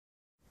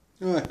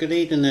Alright, good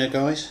evening there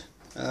guys.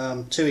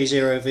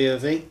 2E0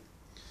 VOV.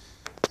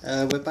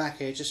 We're back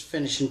here just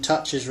finishing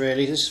touches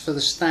really. This is for the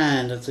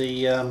stand of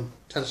the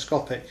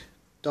telescopic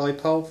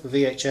dipole for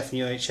VHF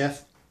and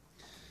UHF.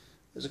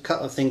 There's a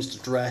couple of things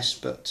to dress,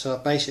 but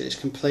basically it's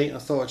complete. I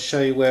thought I'd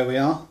show you where we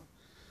are.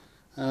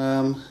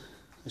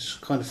 This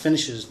kind of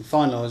finishes and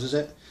finalises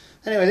it.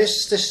 Anyway,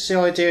 this is the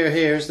idea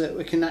here, is that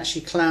we can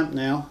actually clamp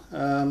now.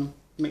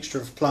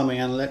 Mixture of plumbing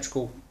and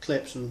electrical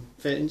clips and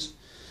fittings.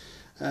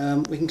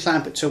 We can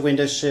clamp it to a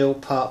windowsill,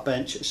 park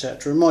bench,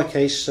 etc. In my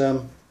case,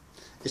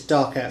 it's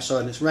dark outside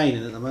and it's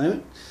raining at the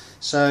moment,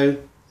 so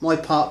my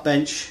park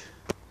bench,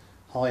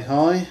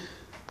 high,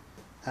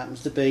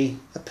 happens to be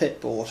a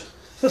pit board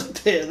for the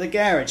pit of the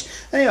garage.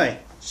 Anyway,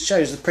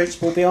 shows the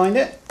principle behind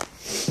it.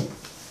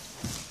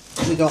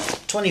 We've got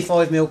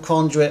 25mm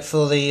conduit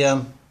for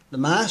the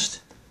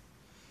mast,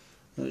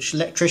 which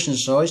electrician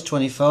size,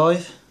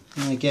 25.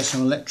 I guess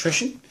I'm an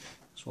electrician,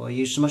 that's why I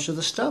use so much of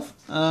the stuff.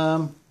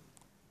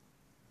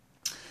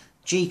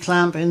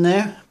 G-clamp in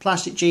there,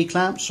 plastic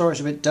G-clamp, sorry it's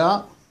a bit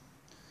dark.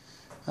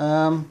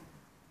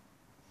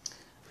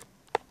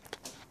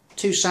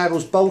 Two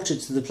saddles bolted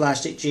to the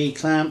plastic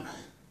G-clamp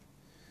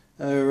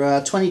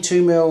are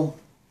 22mm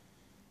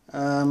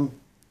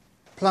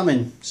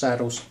plumbing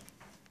saddles.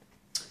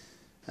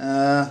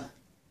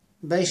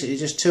 Basically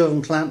just two of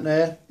them clamped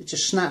there, it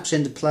just snaps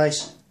into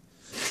place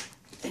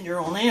and you're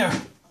on air.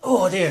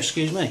 Oh dear,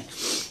 excuse me.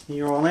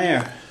 You're on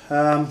air.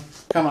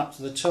 Come up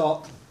to the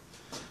top.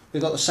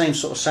 We've got the same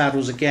sort of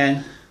saddles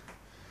again,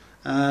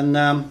 and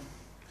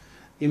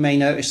you may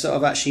notice that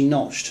I've actually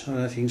notched. I don't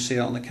know if you can see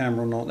that on the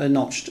camera or not. They're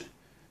notched,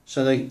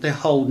 so they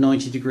hold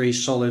 90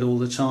 degrees solid all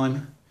the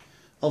time.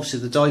 Obviously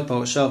the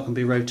dipole itself can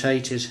be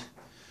rotated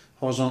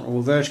horizontal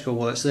or vertical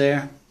while it's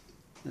there.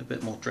 A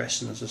bit more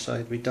dressing, as I say,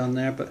 to be done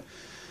there, but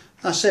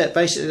that's it.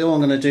 Basically all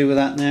I'm going to do with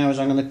that now is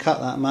I'm going to cut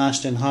that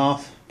mast in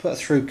half, put a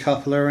through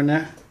coupler in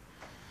there,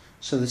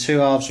 so the two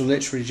halves will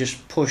literally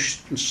just push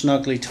and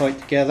snugly tight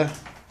together.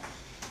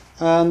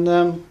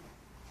 And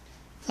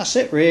that's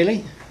it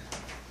really.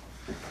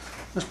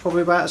 That's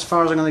probably about as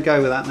far as I'm going to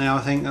go with that now,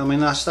 I think. I mean,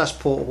 that's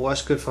portable,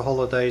 that's good for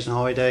holidays and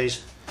high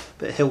days,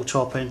 bit of hill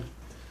topping,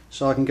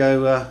 so I can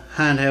go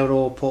handheld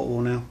or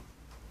portable now.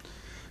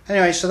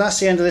 Anyway, so that's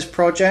the end of this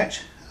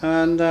project,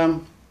 and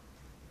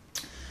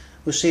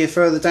we'll see you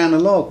further down the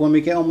log when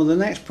we get on with the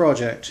next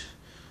project.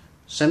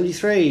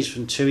 73s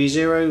from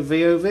 2E0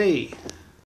 VOV.